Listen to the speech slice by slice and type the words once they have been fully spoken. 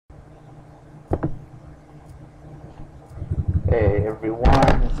Hey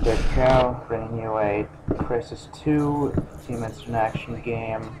everyone, it's Dead Cow bringing you a Crysis 2 team instant action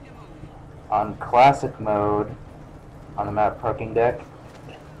game on classic mode on the map Parking Deck.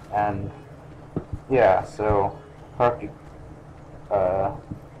 And yeah, so parking,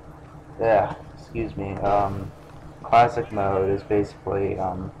 classic mode is basically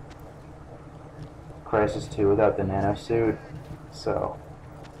Crysis 2 without the nano suit, so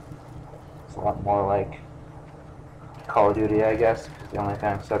it's a lot more like Call of Duty, I guess. The only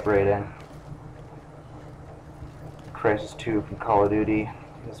thing separating Crysis 2 from Call of Duty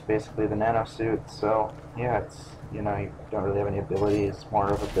is basically the nano suit. So yeah, it's, you know, you don't really have any abilities. It's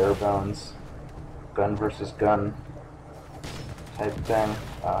more of a bare bones gun versus gun type thing.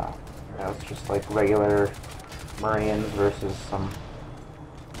 It's just like regular Marines versus some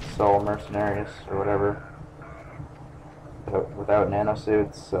soul mercenaries or whatever, without nano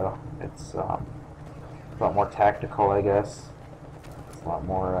suits. So it's a lot more tactical, I guess. It's a lot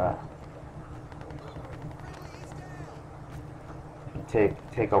more you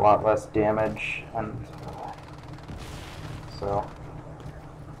take a lot less damage, and so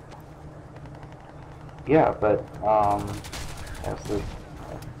yeah. But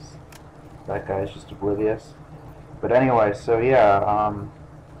that guy's just oblivious. But anyway, so yeah,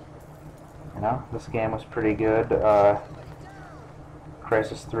 this game was pretty good.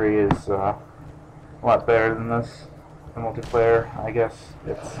 Crysis 3 is a lot better than this. The multiplayer, I guess.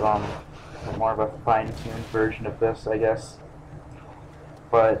 It's more of a fine-tuned version of this, I guess.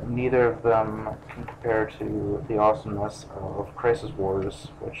 But neither of them can compare to the awesomeness of Crysis Wars,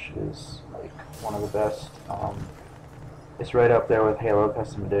 which is like one of the best. It's right up there with Halo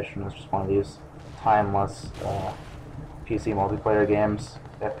Custom Edition. It's just one of these timeless PC multiplayer games,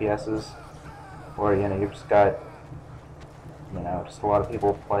 FPSs, where you've just got just a lot of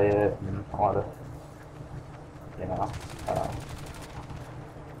people play it, and a lot of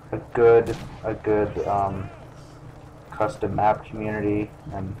a good custom map community,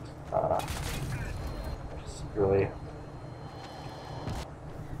 and just really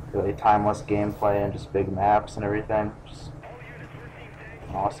timeless gameplay, and just big maps and everything. Just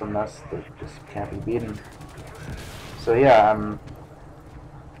an awesomeness that just can't be beaten. So yeah, I'm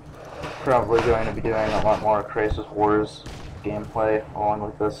probably going to be doing a lot more Crysis Wars gameplay along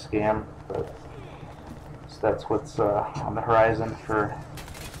with this game, but that's what's on the horizon for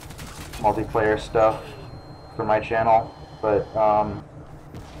multiplayer stuff for my channel. But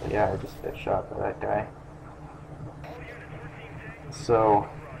yeah, I just got shot by that guy. So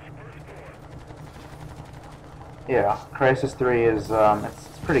yeah, Crysis 3 is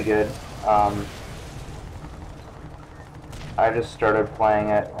it's pretty good. I just started playing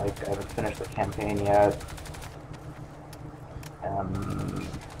it, like I haven't finished the campaign yet, and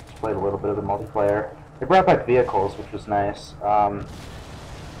just played a little bit of the multiplayer. They brought back vehicles, which was nice. All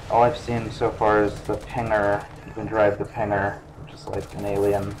I've seen so far is the Pinger. You can drive the Pinger, which is like an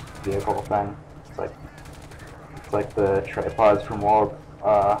alien vehicle thing. It's like the tripods from War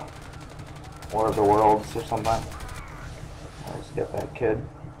of the Worlds or something. I just get that kid.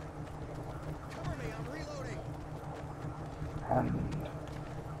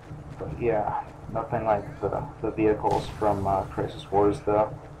 But yeah, nothing like the vehicles from Crysis Wars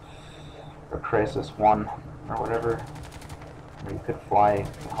though, or Crysis 1 or whatever, where you could fly a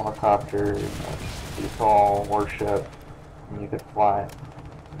helicopter, VTOL, warship, and you could fly,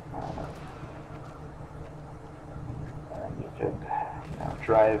 and you could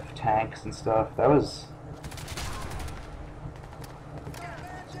drive tanks and stuff. That was,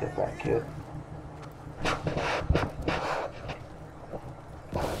 let's get that kid.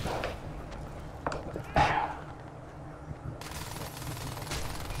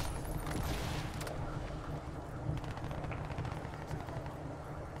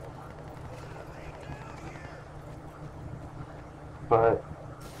 But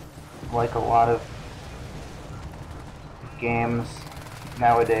like a lot of games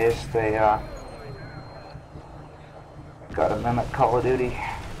nowadays, they gotta mimic Call of Duty.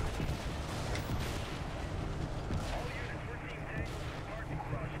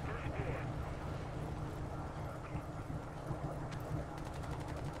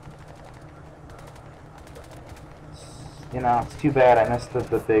 It's too bad I missed the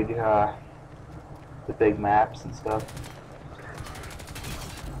big maps and stuff.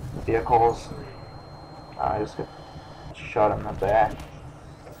 The vehicles. I just got shot in the back.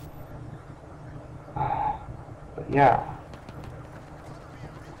 But yeah,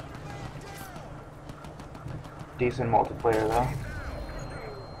 decent multiplayer though.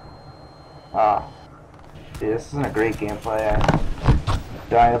 See, this isn't a great gameplay. I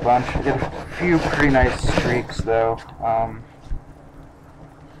die a bunch. I get a few pretty nice streaks though.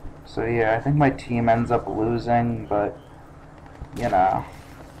 So yeah, I think my team ends up losing, but you know,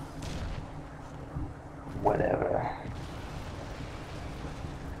 whatever.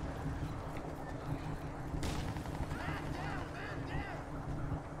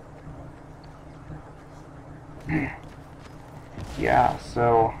 Yeah,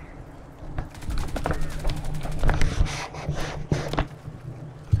 so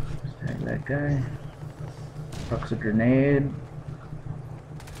tag that guy. Fucks a grenade.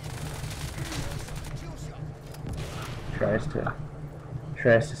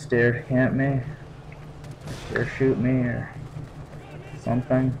 Tries to stare camp me, or shoot me, or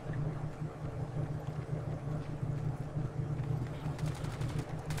something.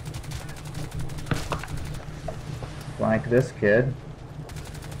 Flank this kid.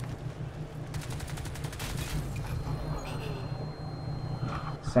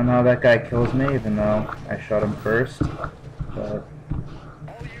 Somehow that guy kills me, even though I shot him first. But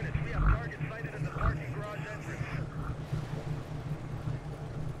All units, we have targets sighted in the parking garage entrance.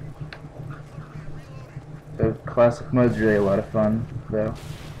 the classic mode's really a lot of fun, though.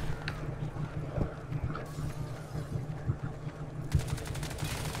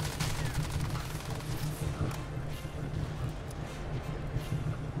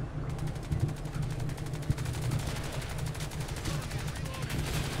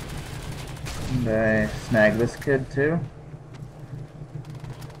 And I snag this kid too.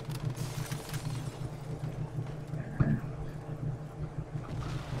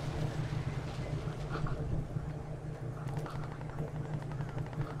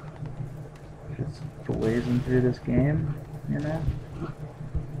 Just blazing through this game, you know?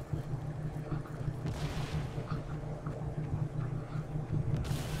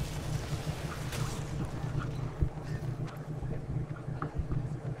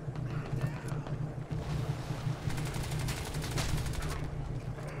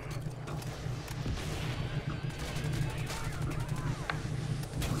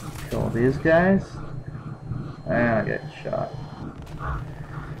 Kill these guys. And I get shot.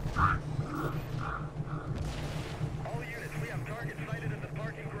 All units, we have targets sighted in the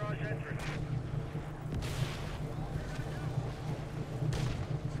parking garage entrance.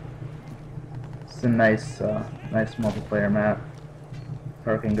 It's a nice multiplayer map.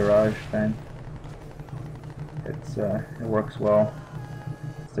 Parking garage thing. It works well.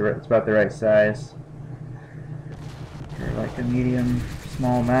 It's about the right size for like a medium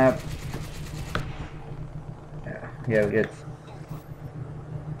small map. Yeah,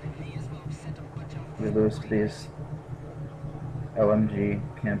 we lose to these LMG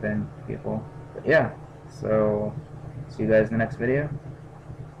camping people. But yeah, so see you guys in the next video.